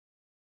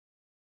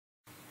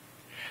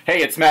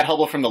Hey, it's Matt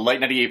Hubble from the Light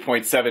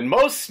 98.7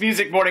 Most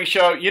Music Morning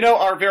Show. You know,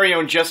 our very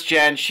own Just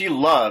Jen, she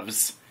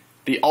loves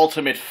the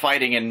ultimate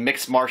fighting and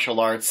mixed martial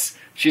arts.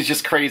 She's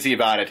just crazy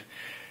about it.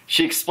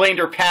 She explained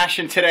her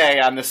passion today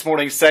on this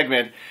morning's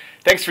segment.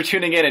 Thanks for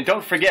tuning in, and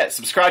don't forget,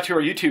 subscribe to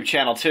our YouTube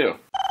channel, too.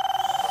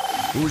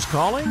 Who's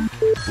calling?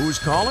 Who's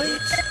calling?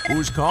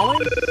 Who's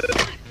calling?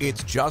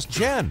 It's Just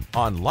Jen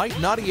on Light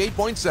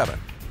 98.7.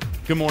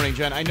 Good morning,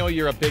 Jen. I know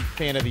you're a big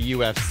fan of the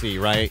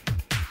UFC, right?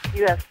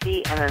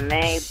 UFC,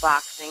 MMA,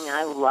 boxing,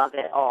 I love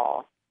it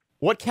all.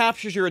 What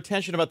captures your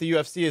attention about the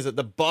UFC? Is it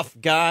the buff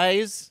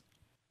guys?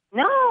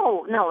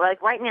 No,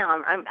 like right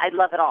now, I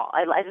love it all.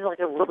 I just like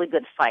a really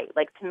good fight.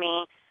 Like to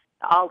me,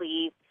 the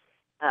Ali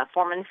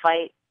Foreman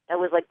fight, that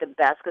was like the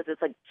best because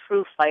it's like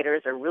true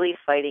fighters are really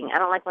fighting. I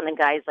don't like when the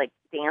guys like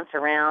dance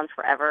around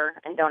forever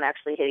and don't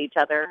actually hit each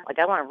other. Like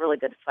I want a really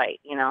good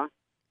fight, you know?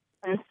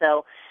 And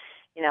so,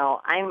 you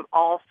know, I'm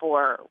all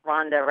for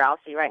Ronda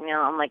Rousey right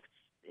now. I'm like,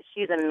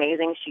 she's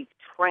amazing. She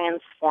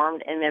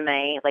transformed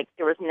MMA. Like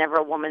there was never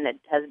a woman that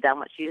has done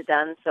what she's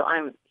done. So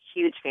I'm a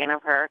huge fan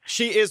of her.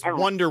 She is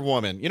Wonder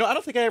Woman. You know, I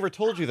don't think I ever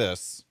told you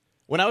this.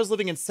 When I was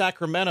living in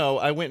Sacramento,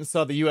 I went and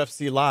saw the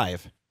UFC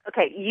live.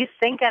 Okay, you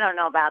think I don't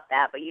know about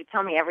that, but you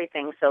tell me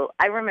everything. So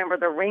I remember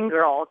the ring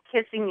girl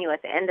kissing you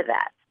at the end of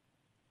that.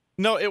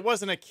 No, it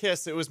wasn't a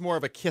kiss. It was more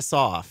of a kiss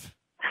off.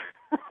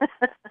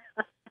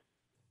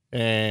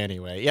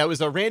 Anyway, yeah, it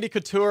was a Randy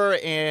Couture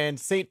and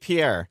St.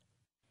 Pierre.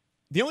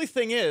 The only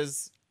thing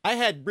is, I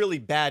had really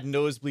bad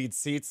nosebleed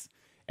seats,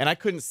 and I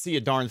couldn't see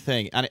a darn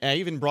thing. And I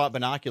even brought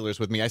binoculars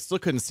with me. I still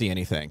couldn't see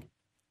anything.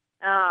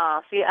 Oh,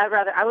 see, I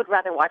would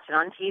rather watch it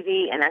on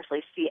TV and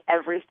actually see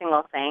every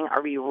single thing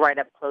or be right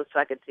up close so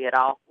I could see it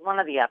all. One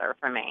or the other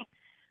for me.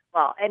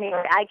 Well,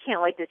 anyway, I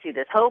can't wait to see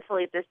this.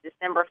 Hopefully this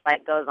December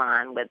fight goes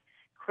on with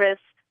Chris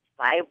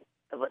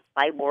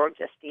Cyborg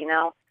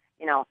Justino,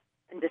 you know,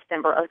 in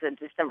December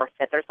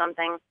 5th or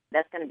something.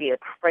 That's going to be a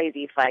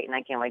crazy fight, and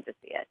I can't wait to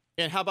see it.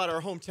 And how about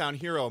our hometown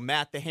hero,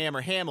 Matt the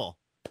Hammer Hamill?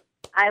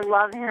 I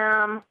love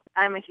him.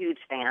 I'm a huge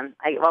fan.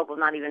 I'm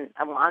not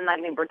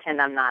even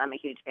pretend I'm not. I'm a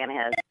huge fan of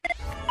his.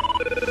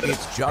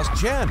 It's Just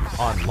Jen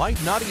on Light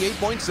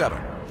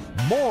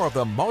 98.7. More of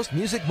the Most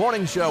Music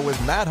Morning Show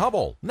with Matt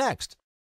Hubble next.